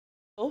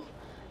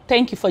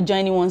thank you for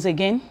joining once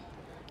again.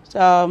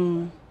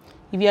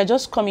 If you are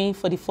just coming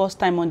for the first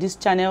time on this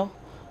channel,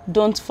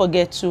 don't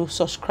forget to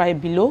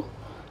subscribe below.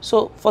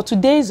 So for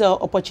today's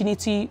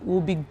opportunity,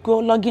 we'll be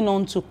logging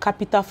on to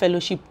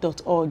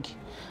capitalfellowship.org.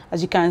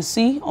 As you can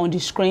see on the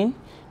screen,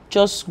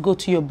 just go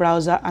to your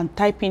browser and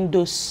type in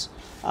those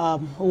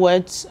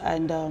words,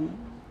 and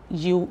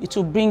it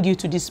will bring you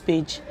to this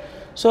page.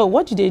 So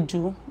what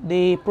do?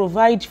 They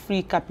provide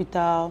free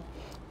capital,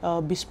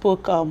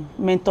 bespoke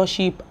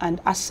mentorship, and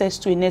access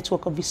to a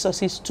network of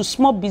resources to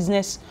small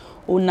business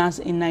owners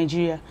in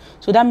Nigeria.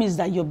 So that means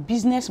that your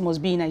business must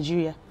be in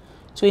Nigeria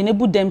to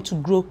enable them to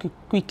grow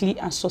quickly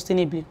and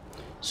sustainably.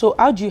 So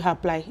how do you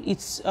apply?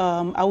 It's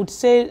I would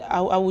say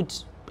I would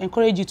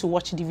encourage you to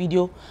watch the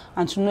video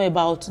and to know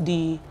about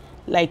the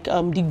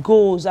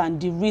goals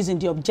and the reason,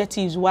 the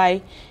objectives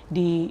why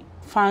the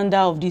founder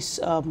of this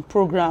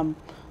program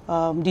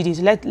did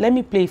this. Let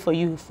me play for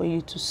you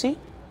to see.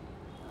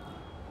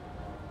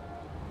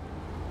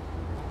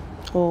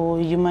 Oh,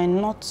 you might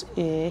not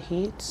hear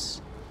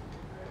it.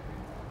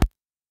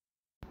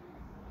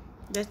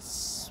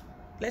 Let's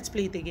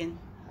play it again.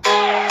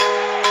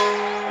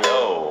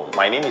 Hello,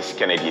 my name is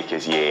Kennedy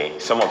Ekezie.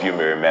 Some of you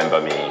may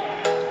remember me.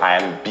 I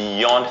am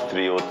beyond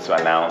thrilled to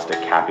announce the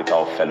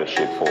Capital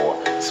Fellowship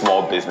for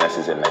small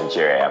businesses in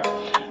Nigeria.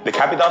 The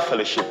Capital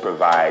Fellowship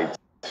provides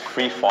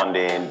free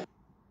funding,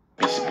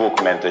 bespoke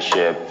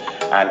mentorship,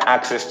 and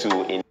access to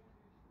a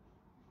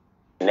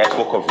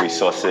network of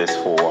resources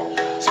for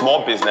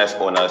small business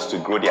owners to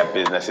grow their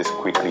businesses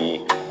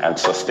quickly and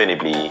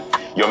sustainably.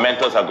 Your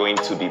mentors are going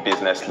to be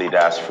business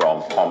leaders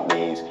from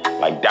companies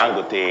like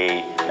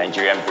Dangote,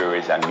 Nigerian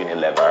Breweries, and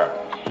Unilever.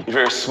 If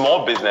you're a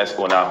small business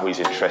owner who is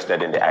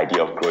interested in the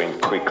idea of growing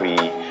quickly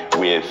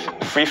with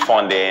free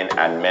funding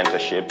and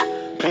mentorship,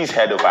 please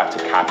head over to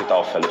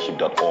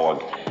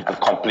capitalfellowship.org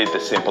and complete the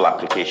simple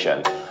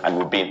application, and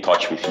we'll be in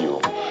touch with you.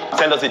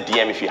 Send us a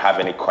DM if you have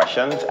any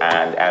questions,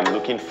 and I'm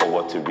looking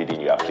forward to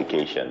reading your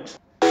applications.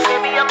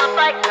 Maybe I'm a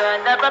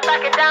fighter, never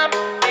backing down.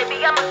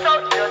 Maybe I'm a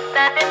soldier,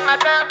 standing my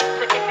ground.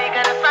 So if you're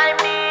gonna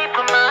find me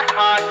from my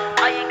heart,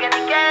 all you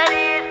gonna get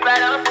is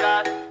battle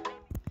scars.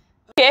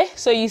 Okay,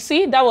 so you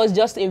see, that was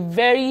just a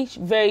very,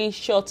 very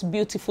short,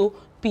 beautiful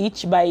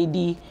pitch by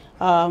the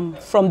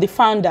from the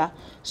founder.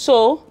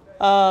 So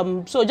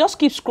just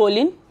keep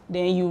scrolling.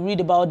 Then you read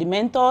about the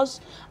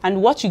mentors,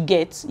 and what you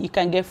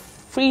can get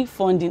free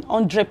funding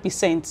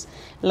 100%.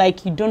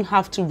 Like, you don't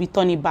have to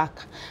return it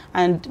back.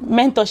 And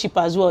mentorship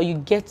as well, you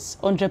get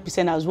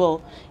 100% as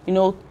well. You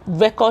know,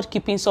 record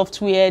keeping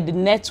software, the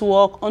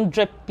network,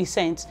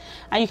 100%.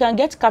 And you can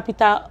get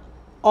capital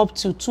up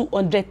to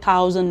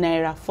 200,000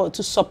 naira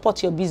to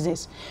support your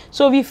business.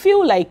 So if you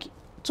feel like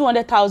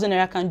 200,000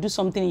 naira can do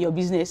something in your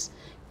business,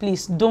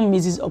 please don't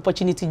miss this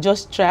opportunity.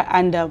 Just try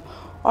and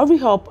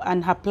hurry up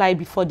and apply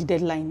before the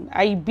deadline.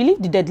 I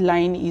believe the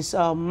deadline is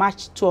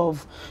March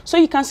 12. So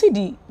you can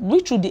see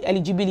read through the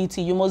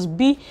eligibility. You must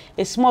be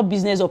a small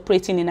business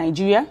operating in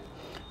Nigeria.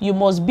 You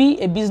must be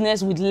a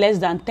business with less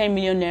than 10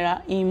 million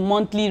naira in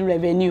monthly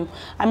revenue.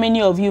 How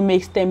many of you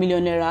makes 10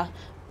 million naira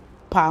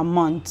per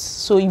month?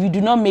 So if you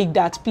do not make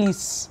that,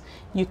 please,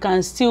 you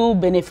can still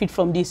benefit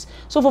from this.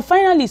 So for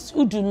finalists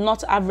who do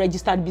not have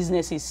registered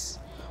businesses,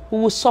 we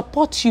will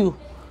support you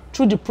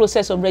through the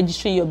process of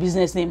registering your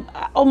business name.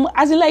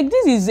 As in, like,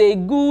 this is a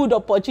good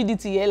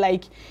opportunity.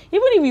 Like,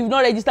 even if you've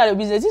not registered your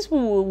business, these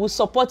people will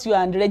support you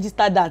and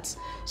register that.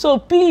 So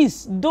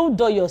please don't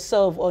dull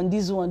yourself on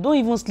this one. Don't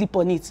even sleep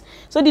on it.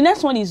 So the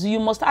next one is you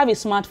must have a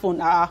smartphone.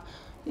 That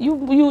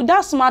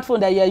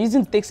smartphone that you are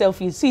using to take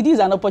selfies. See, this is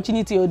an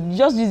opportunity. Or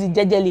just use it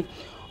jejely.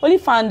 Only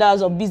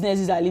founders of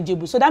businesses are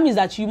eligible. So that means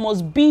that you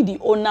must be the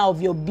owner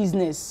of your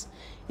business.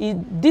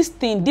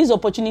 These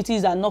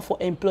opportunities are not for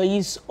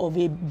employees of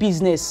a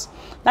business.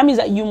 That means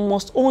that you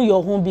must own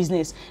your own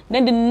business.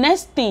 Then the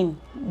next thing,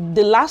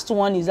 the last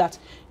one, is that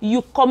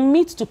you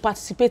commit to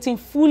participating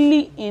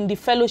fully in the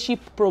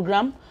fellowship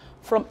program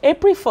from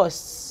April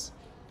 1st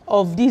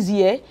of this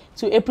year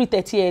to April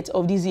 30th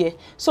of this year.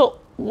 So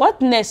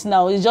what next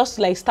now is just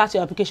like start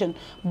your application.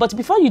 But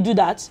before you do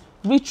that,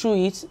 read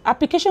through it.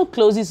 Application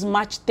closes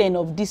March 10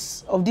 of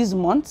this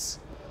month,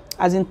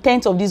 as in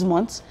 10th of this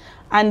month.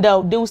 And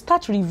they will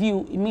start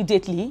review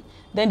immediately.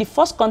 Then the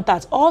first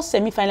contact, all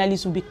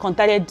semi-finalists will be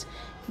contacted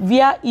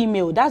via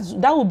email. That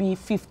will be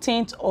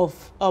 15th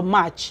of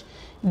March.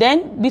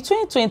 Then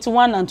between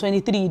 21 and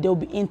 23, there will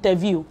be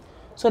interview,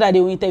 so that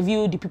they will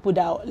interview the people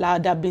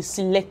that have been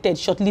selected,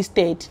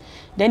 shortlisted.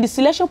 Then the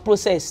selection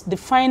process, the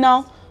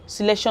final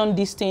selection,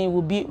 this thing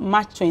will be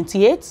March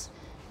 28th.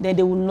 Then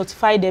they will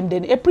notify them.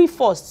 Then April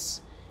 1st,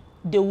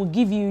 they will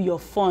give you your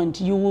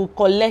fund. You will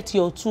collect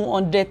your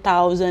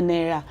 200,000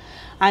 naira.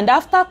 And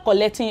after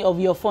collecting of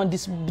your fund,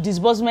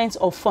 disbursement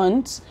of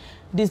funds,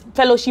 this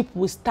fellowship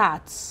will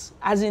start.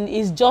 As in,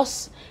 it's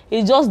just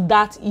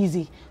that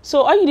easy.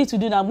 So all you need to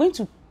do now, I'm going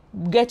to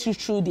get you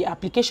through the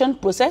application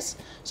process,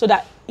 so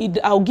that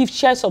I'll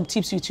share some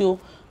tips with you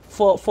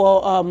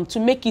to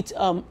make it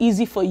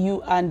easy for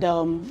you, and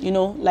you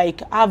know,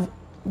 like, have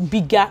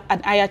bigger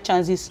and higher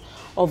chances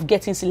of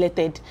getting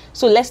selected.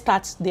 So let's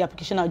start the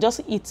application. I'll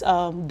just hit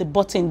the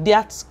button.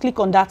 Click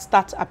on that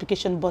start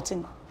application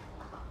button.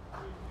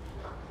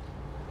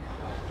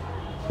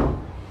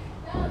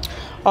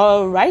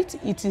 All right,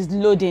 it is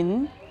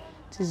loading.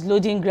 It is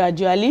loading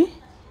gradually.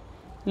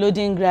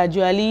 Loading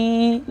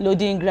gradually,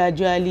 loading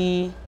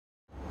gradually.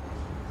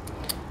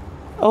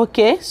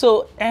 Okay,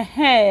 so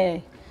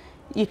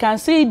you can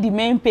see the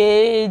main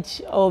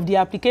page of the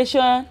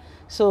application.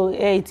 So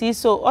it is.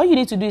 So all you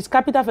need to do is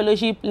Capital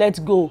Fellowship, let's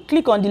go.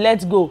 Click on the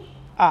let's go.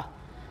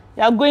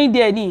 You are going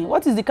there.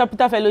 What is the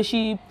Capital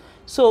Fellowship?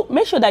 So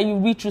make sure that you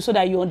read through so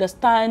that you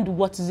understand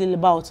what it's all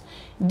about.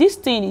 This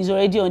thing is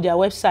already on their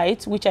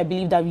website, which I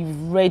believe that we've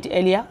read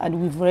earlier and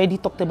we've already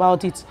talked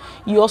about it.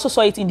 You also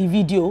saw it in the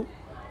video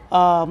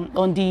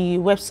on the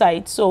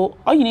website. So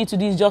all you need to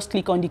do is just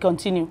click on the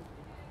continue.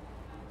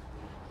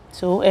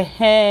 So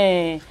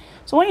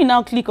so when you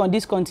now click on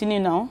this continue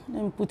now,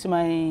 let me put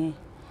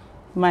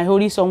my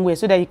hoodie somewhere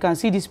so that you can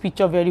see this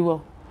picture very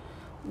well.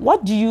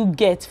 What do you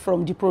get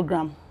from the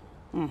program?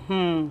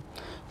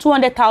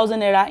 200,000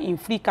 naira in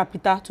free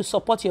capital to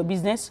support your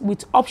business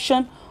with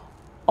option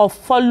of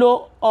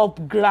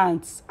follow-up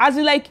grants. As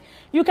in, like,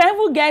 you can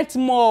even get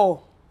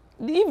more.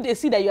 If they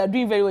see that you are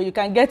doing very well, you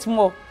can get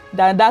more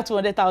than that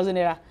 200,000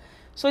 naira.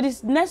 So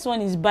this next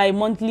one is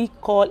bi-monthly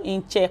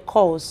call-in check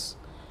calls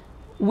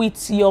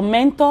with your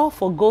mentor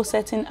for goal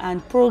setting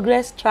and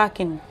progress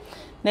tracking.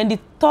 Then the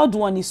third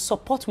one is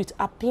support with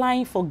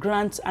applying for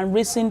grants and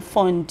raising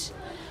funds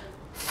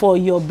for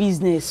your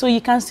business. So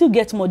you can still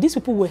get more. These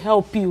people will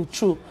help you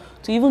through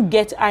to even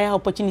get higher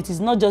opportunities,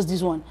 not just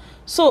this one.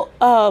 So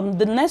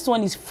the next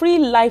one is free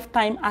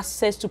lifetime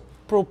access to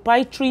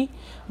proprietary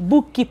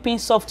bookkeeping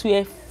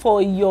software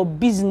for your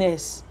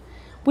business,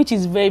 which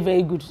is very,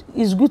 very good.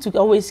 It's good to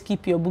always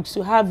keep your books,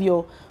 to have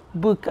your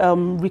book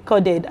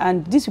recorded,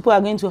 and these people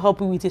are going to help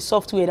you with a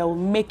software that will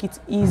make it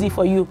easy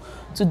for you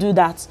to do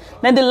that.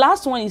 Then the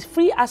last one is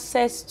free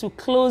access to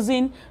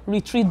closing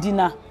retreat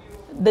dinner.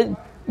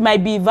 That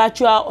might be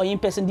virtual or in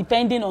person,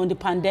 depending on the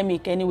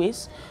pandemic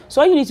anyways.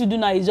 So all you need to do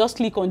now is just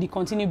click on the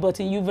continue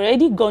button. You've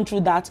already gone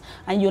through that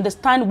and you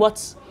understand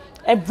what's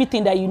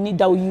everything that you need,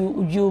 that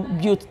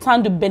you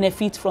stand to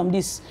benefit from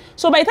this.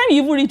 So by the time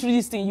you even read through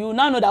this thing, you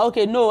now know that,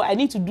 okay, no, I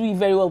need to do it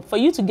very well for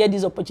you to get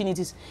these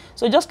opportunities.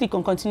 So just click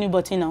on continue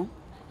button now.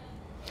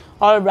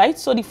 All right,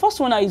 so the first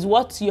one is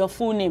what's your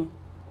full name?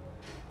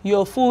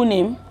 Your full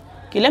name.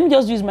 Okay, let me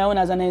just use my own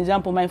as an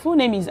example. My full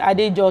name is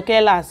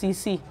Adejokela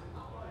CC.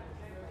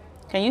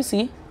 Can you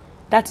see?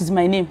 That is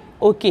my name.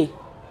 Okay.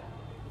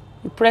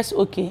 You press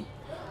OK.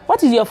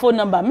 What is your phone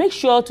number? Make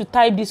sure to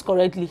type this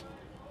correctly.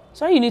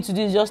 So all you need to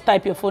do is just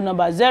type your phone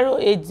number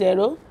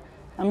 080.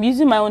 I'm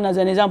using my own as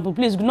an example.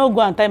 Please do not go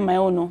and type my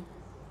own. No.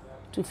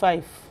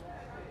 25.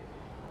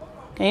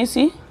 Can you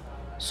see?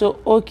 So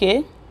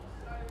okay.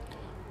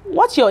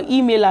 What's your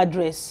email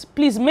address?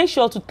 Please make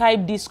sure to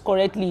type this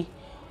correctly.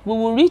 We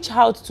will reach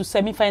out to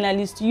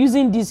semi-finalists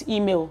using this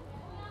email,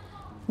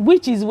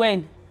 which is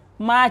when?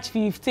 March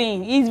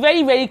 15. It's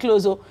very, very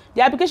close. So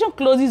the application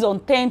closes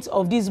on 10th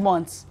of this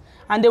month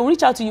and they will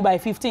reach out to you by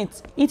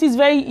 15th. It is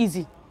very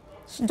easy.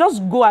 So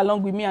just go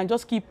along with me and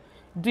just keep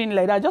doing it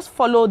like that. Just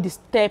follow the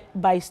step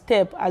by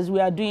step as we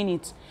are doing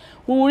it.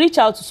 We will reach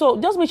out. So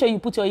just make sure you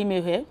put your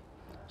email here.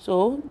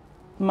 So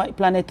my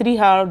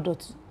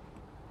planet3r.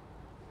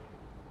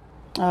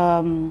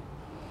 I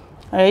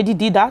already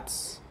did that.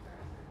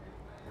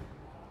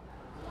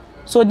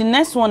 So the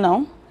next one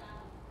now.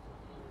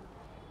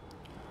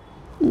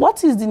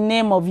 What is the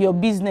name of your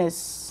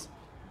business?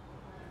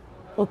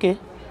 Okay.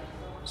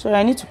 So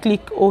I need to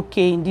click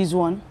OK in this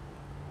one.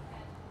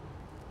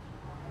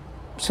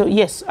 So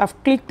yes,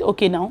 I've clicked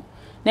OK now.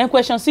 Then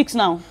question 6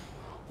 now.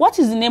 What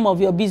is the name of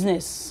your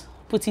business?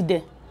 Put it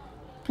there.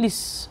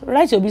 Please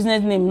write your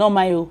business name, not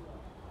my own.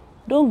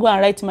 Don't go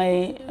and write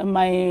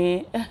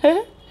my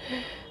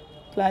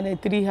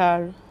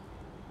Planet3R.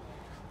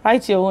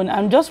 Write your own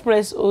and just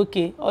press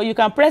OK. Or you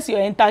can press your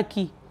enter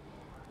key.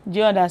 Do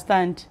you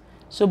understand?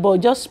 So,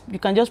 but you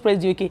can just press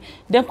the OK.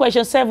 Then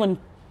question 7,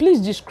 please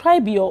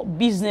describe your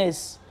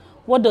business.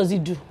 What does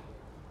it do?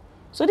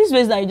 So this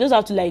way now you just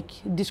have to like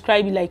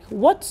describe it, like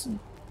what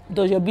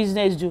does your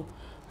business do?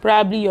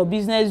 Probably your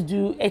business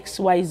do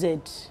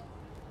XYZ.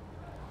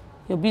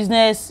 Your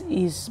business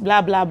is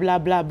blah blah blah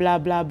blah blah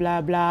blah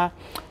blah blah.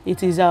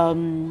 It is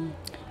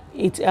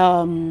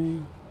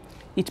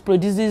it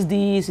produces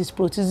this, it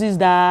produces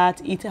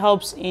that, it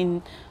helps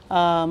in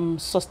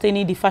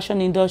sustaining the fashion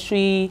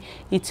industry,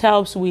 it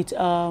helps with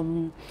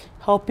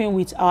helping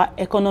with our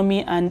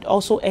economy and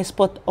also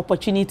export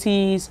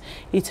opportunities,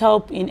 it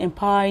helps in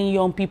empowering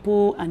young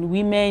people and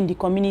women in the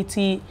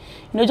community.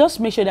 You know, just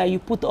make sure that you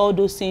put all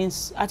those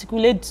things,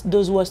 articulate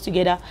those words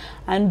together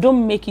and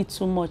don't make it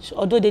too much.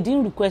 Although they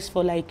didn't request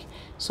for like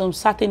some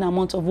certain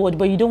amount of word,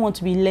 but you don't want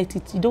to be you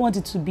don't want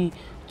it to be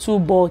too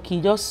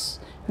bulky.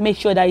 Just make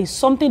sure that it's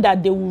something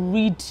that they will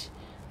read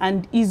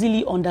and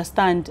easily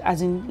understand,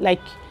 as in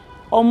like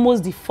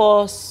almost the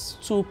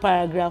first 2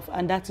 paragraphs,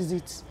 and that is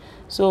it.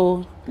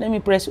 So let me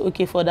press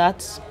OK for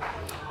that.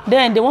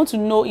 Then they want to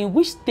know in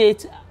which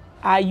state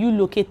are you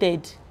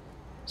located.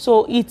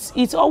 So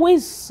it's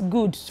always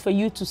good for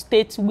you to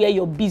state where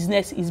your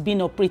business is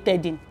being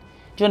operated in.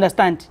 Do you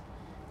understand?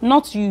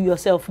 Not you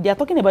yourself. They are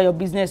talking about your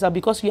business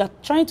because you are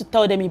trying to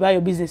tell them about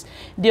your business.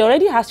 They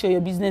already asked for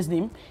your business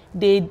name.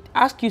 They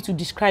ask you to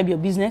describe your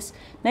business.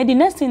 Now the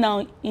next thing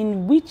now,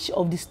 in which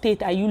of the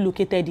state are you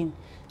located in?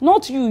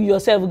 Not you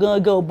yourself,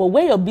 girl, but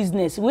where your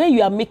business, where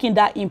you are making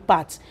that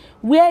impact,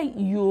 where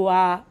you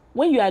are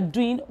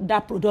doing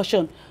that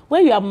production, where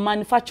you are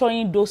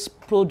manufacturing those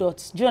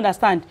products. Do you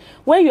understand?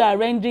 Where you are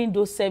rendering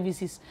those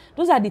services.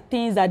 Those are the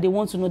things that they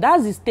want to know.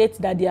 That's the state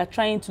that they are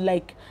trying to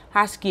like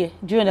ask here.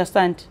 Do you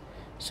understand?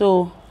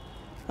 So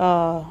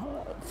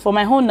for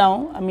my own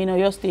now, I'm in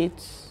Oyo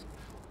State.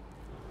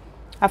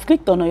 I've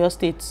clicked on Oyo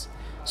State.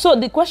 So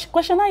the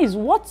questioner is,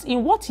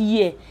 in what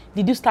year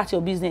did you start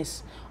your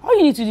business? All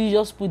you need to do is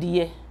just put the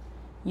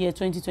year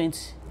 2020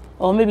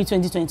 or maybe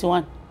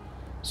 2021.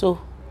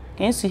 So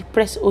can you see?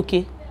 Press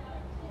OK.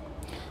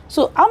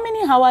 So how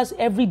many hours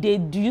every day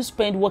do you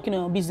spend working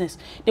on your business?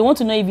 They want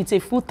to know if it's a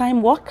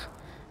full-time work.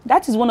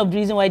 That is one of the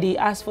reasons why they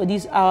ask for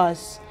these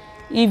hours.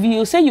 If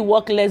you say you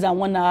work less than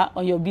 1 hour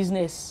on your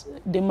business,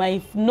 they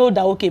might know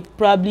that, okay,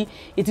 probably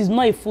it is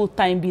not a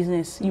full-time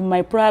business. You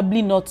might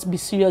probably not be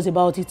serious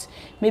about it.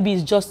 Maybe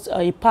it's just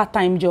a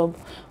part-time job.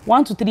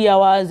 1 to 3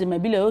 hours, they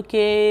might be like,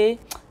 okay,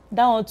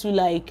 that one to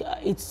like,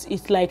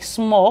 it's like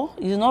small.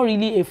 It's not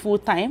really a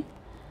full-time.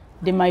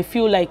 They might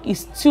feel like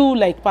it's still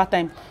like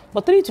part-time.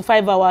 But 3 to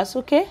 5 hours,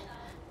 okay,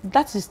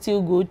 that is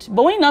still good.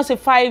 But when you now say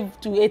 5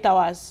 to 8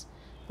 hours,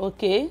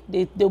 okay,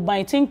 they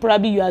might think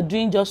probably you are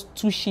doing just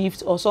 2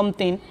 shifts or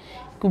something.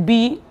 Could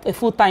be a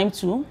full-time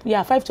too.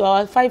 Yeah, 5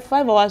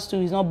 hours too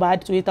is not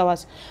bad to 8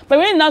 hours. But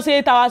when you now say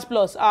 8 hours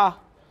plus,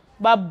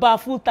 but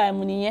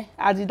full-time,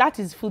 that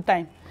is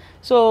full-time.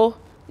 So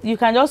you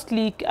can just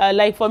click,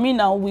 like for me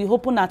now, we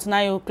open at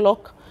 9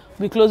 o'clock,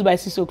 we close by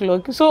 6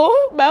 o'clock. So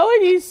my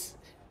own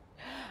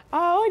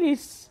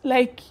is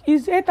like,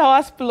 it's 8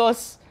 hours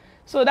plus.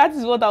 So that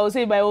is what I would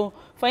say by own.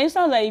 For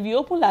instance, like if you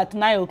open at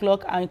 9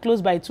 o'clock and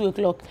close by 2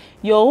 o'clock,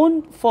 your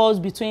own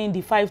falls between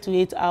the 5 to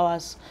 8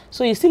 hours.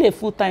 So it's still a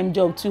full-time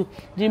job too.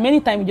 The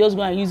remaining time you just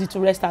go and use it to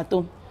rest at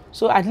home.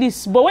 So at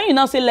least, but when you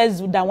now say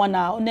less than 1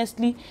 hour,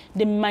 honestly,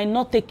 they might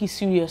not take it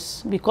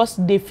serious because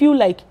they feel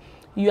like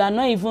you are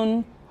not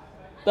even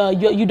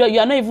you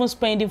are not even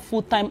spending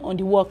full time on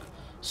the work.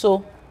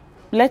 So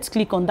let's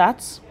click on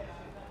that.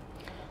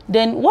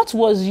 Then what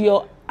was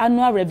your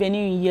annual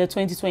revenue in year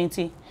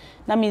 2020?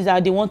 That means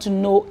that they want to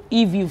know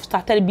if you've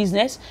started a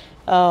business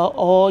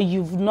or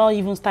you've not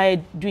even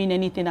started doing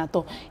anything at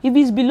all. If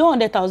it's below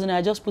 100,000,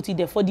 I just put it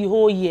there for the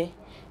whole year.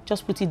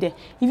 Just put it there.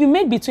 If you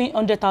make between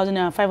 100,000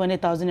 and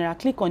 500,000,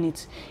 click on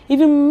it. If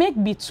you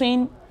make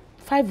between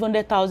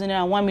 500,000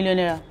 and 1 million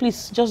naira,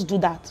 please just do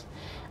that.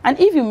 And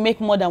if you make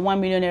more than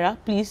 1 million naira,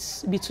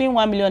 please, between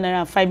 1 million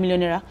naira and 5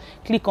 million naira,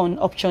 click on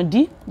option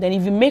D. Then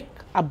if you make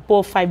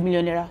above 5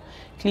 million naira,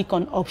 click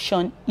on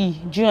option E.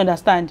 Do you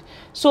understand?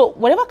 So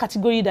whatever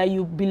category that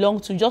you belong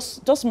to,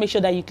 just make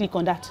sure that you click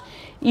on that.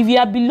 If you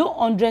are below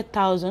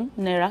 100,000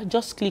 naira,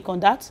 just click on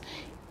that.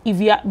 If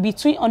you are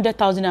between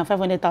 100,000 and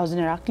 500,000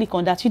 naira, click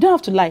on that. You don't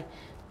have to lie.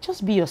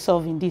 Just be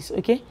yourself in this,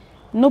 okay?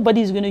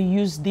 Nobody is going to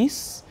use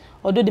this,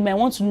 although they might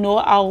want to know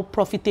how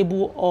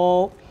profitable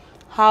or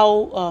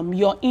how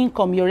your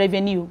income, your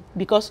revenue,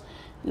 because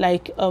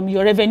like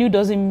your revenue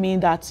doesn't mean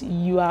that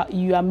you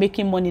are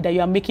making money, that you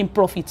are making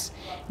profits.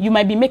 You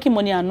might be making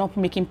money and not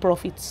making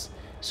profits.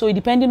 So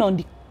depending on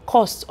the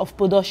cost of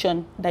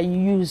production that you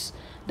use,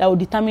 that will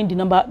determine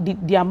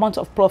the amount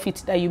of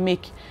profit that you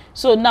make.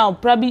 So now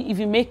probably if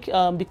you make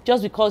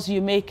just because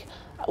you make,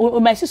 we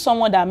might see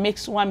someone that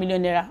makes 1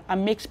 million naira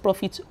and makes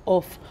profit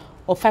of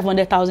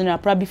 500,000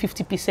 naira, probably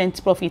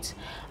 50% profit,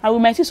 and we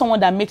might see someone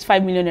that makes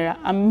 5 million naira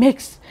and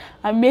makes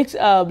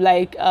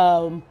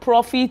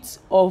profit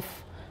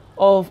of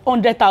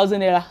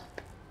 100,000 naira.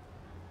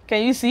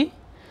 Can you see?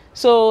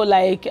 So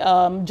like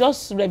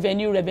just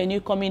revenue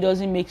coming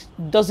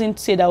doesn't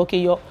say that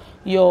okay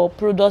your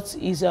product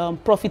is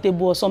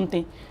profitable or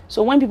something.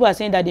 So when people are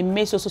saying that they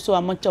make so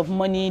amount of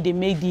money, they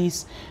make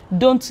this,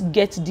 don't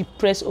get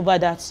depressed over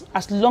that.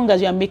 As long as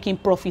you are making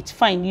profit,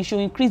 fine, you should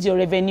increase your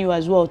revenue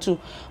as well too,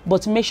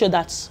 but make sure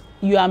that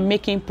you are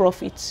making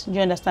profit. Do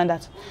you understand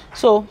that?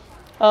 So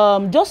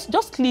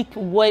just click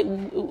where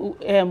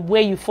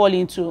you fall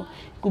into.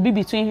 It could be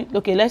between,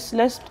 okay,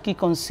 let's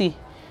click on C,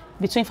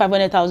 between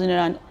 500,000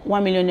 naira and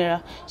 1 million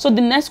naira. So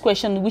the next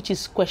question, which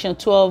is question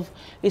 12,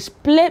 is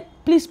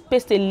please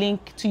paste a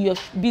link to your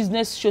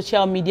business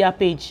social media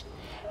page.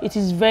 It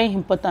is very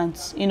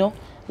important, you know.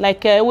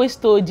 Like I always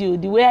told you,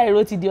 the way I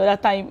wrote it the other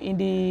time in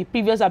the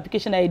previous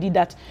application I did,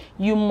 that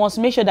you must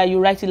make sure that you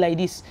write it like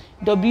this,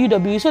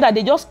 www, so that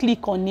they just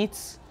click on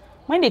it.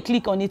 When they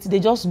click on it,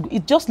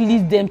 it just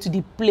leads them to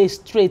the place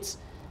straight.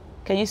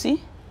 Can you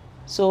see?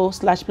 So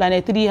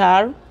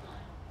 /planet3r.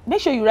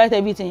 Make sure you write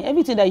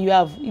everything that you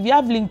have. If you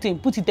have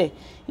LinkedIn, put it there.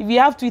 If you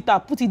have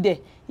Twitter, put it there.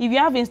 If you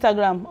have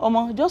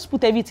Instagram, just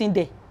put everything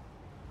there.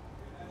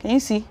 Can you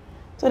see?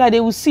 So that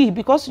they will see,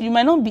 because you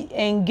might not be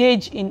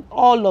engaged in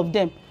all of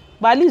them,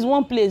 but at least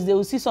one place they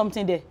will see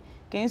something there.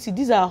 Can you see?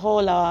 These are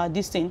all our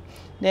this thing.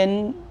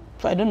 Then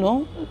I don't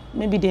know,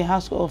 maybe they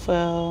ask of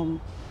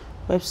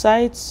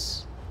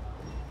websites,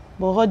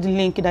 but hold the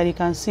link that you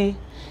can see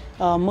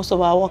most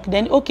of our work.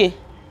 Then okay,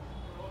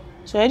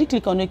 so I already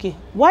click on okay.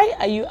 Why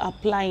are you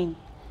applying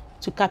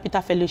to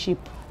Capital Fellowship?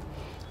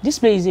 This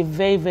place is a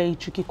very, very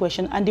tricky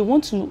question, and they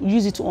want to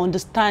use it to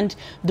understand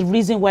the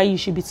reason why you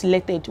should be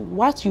selected,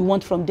 what you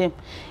want from them.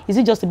 Is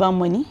it just about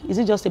money? Is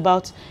it just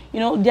about, you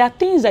know, there are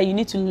things that you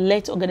need to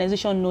let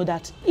organization know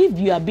that if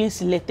you are being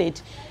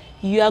selected,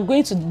 you are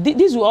going to,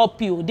 this will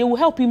help you. They will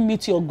help you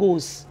meet your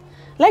goals.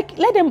 Like,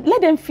 let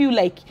them feel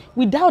like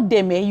without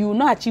them, you will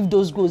not achieve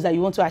those goals that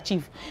you want to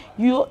achieve.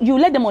 You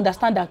let them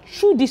understand that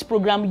through this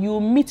program, you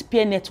meet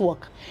peer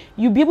network.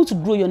 You'll be able to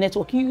grow your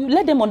network. You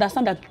let them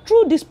understand that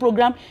through this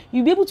program,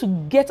 you'll be able to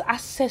get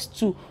access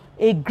to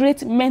a great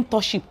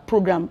mentorship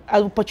program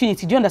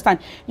opportunity. Do you understand?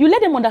 You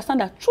let them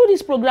understand that through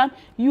this program,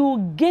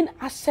 you gain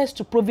access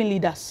to proven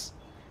leaders,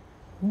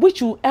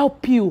 which will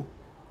help you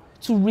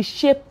to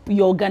reshape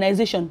your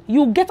organization.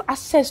 You get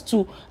access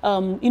to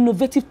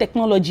innovative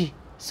technology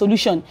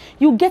solution.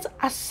 You get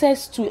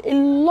access to a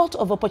lot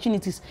of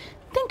opportunities.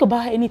 Think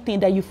about anything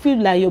that you feel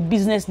like your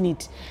business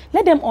needs.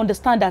 Let them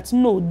understand that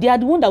no, they are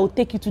the one that will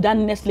take you to that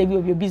next level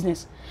of your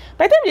business.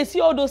 By the time they see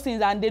all those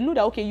things and they know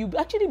that okay, you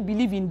actually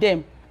believe in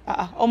them,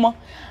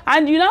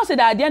 and you now say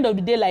that at the end of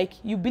the day, like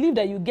you believe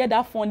that you get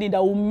that funding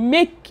that will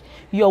make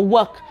your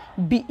work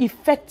be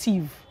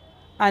effective,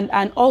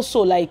 and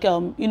also like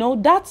you know,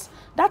 that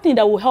thing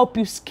that will help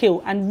you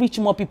scale and reach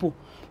more people.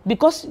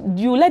 Because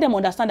you let them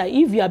understand that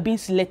if you are being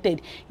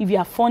selected, if you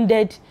are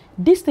funded,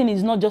 this thing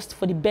is not just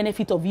for the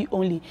benefit of you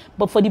only,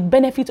 but for the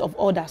benefit of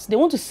others. They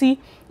want to see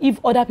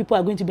if other people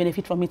are going to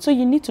benefit from it. So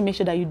you need to make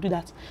sure that you do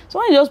that. So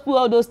when you just put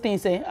all those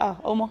things,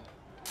 no,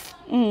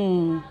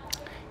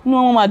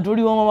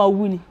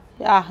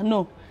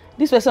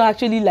 this person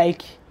actually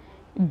like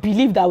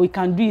believe that we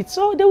can do it.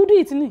 So they will do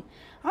it.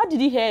 How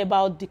did you hear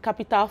about the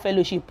Capital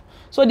Fellowship?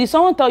 So did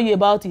someone tell you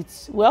about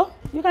it? Well,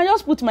 you can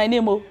just put my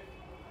name.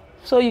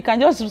 So you can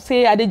just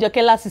say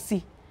Adejokela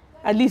Sisi.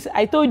 At least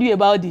I told you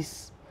about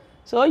this.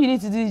 So all you need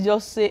to do is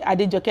just say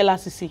Adejokela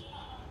Sisi.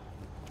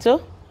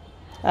 So,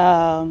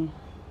 and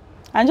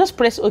just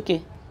press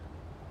OK.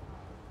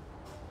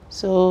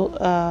 So,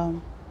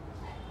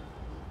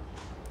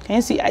 can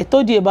you see? I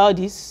told you about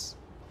this.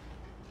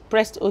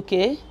 Pressed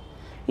OK.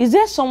 Is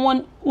there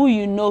someone who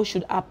you know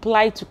should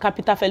apply to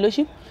Capital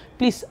Fellowship?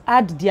 Please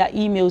add their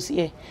emails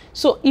here.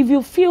 So if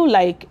you feel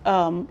like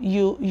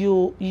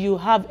you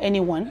have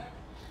anyone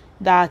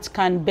that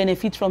can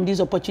benefit from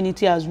this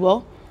opportunity as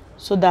well,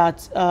 so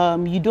that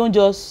you don't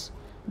just,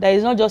 that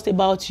is not just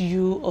about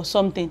you or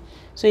something.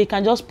 So you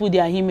can just put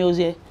their emails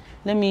here.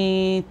 Let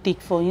me take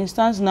for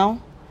instance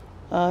now,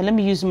 let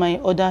me use my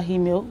other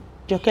email,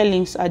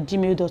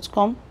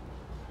 jokelinks@gmail.com.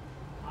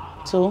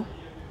 So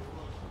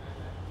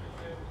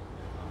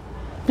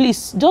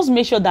please just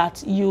make sure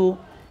that you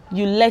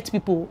let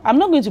people. I'm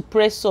not going to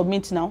press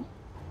submit now.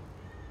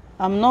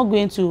 I'm not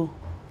going to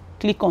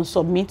click on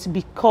submit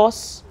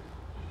because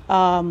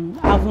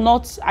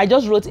I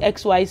just wrote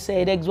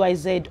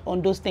XYZ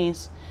on those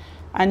things,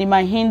 and it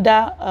might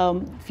hinder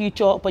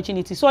future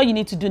opportunities. So all you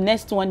need to do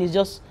next one is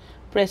just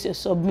press your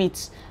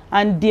submit.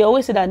 And they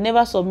always say that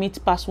never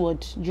submit password.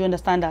 Do you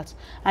understand that?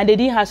 And they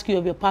didn't ask you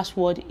of your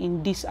password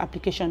in this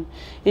application.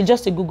 It's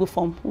just a Google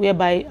form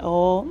whereby,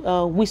 or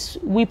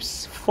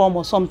WIPS form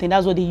or something.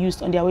 That's what they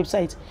used on their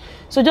website.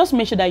 So just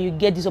make sure that you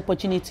get this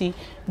opportunity.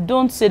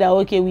 Don't say that,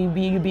 okay, you've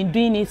been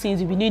doing it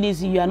since, you've been doing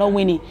this, you are not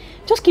winning.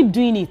 Just keep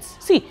doing it.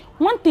 See,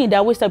 one thing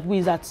that wastes people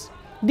is that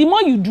the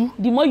more you do,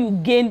 the more you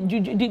gain,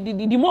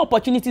 the more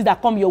opportunities that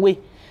come your way.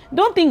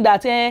 Don't think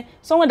that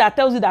someone that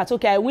tells you that,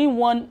 okay, I win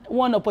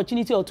one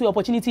opportunity or two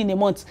opportunities in a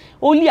month,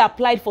 only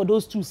applied for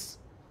those two.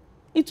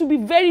 It will be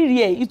very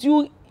rare.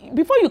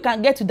 Before you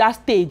can get to that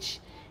stage,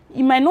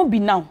 it might not be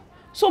now.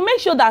 So make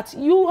sure that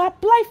you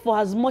apply for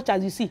as much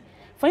as you see.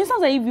 For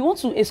instance, if you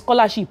want a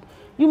scholarship,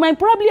 you might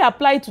probably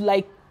apply to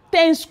like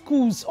 10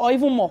 schools or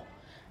even more.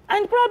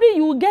 And probably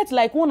you will get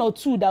like one or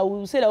two that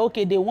will say that,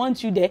 okay, they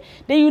want you there.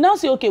 Then you now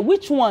say, okay,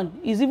 which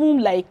one is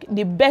even like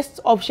the best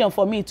option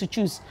for me to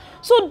choose?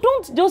 So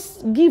don't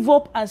just give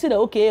up and say that,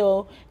 okay,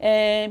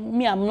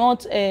 me, I'm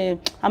not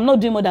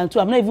doing more than two.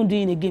 I'm not even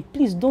doing it again.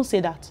 Please don't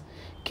say that.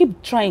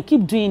 Keep trying,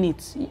 keep doing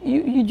it.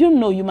 You don't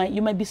know, you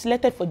might be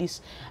selected for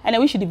this. And I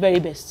wish you the very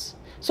best.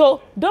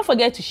 So don't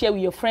forget to share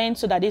with your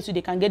friends so that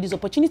they can get this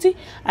opportunity.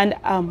 And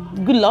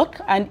good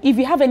luck. And if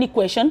you have any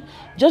question,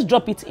 just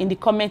drop it in the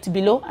comment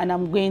below, and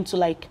I'm going to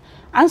like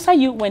answer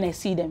you when I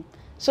see them.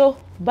 So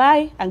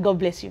bye, and God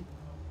bless you.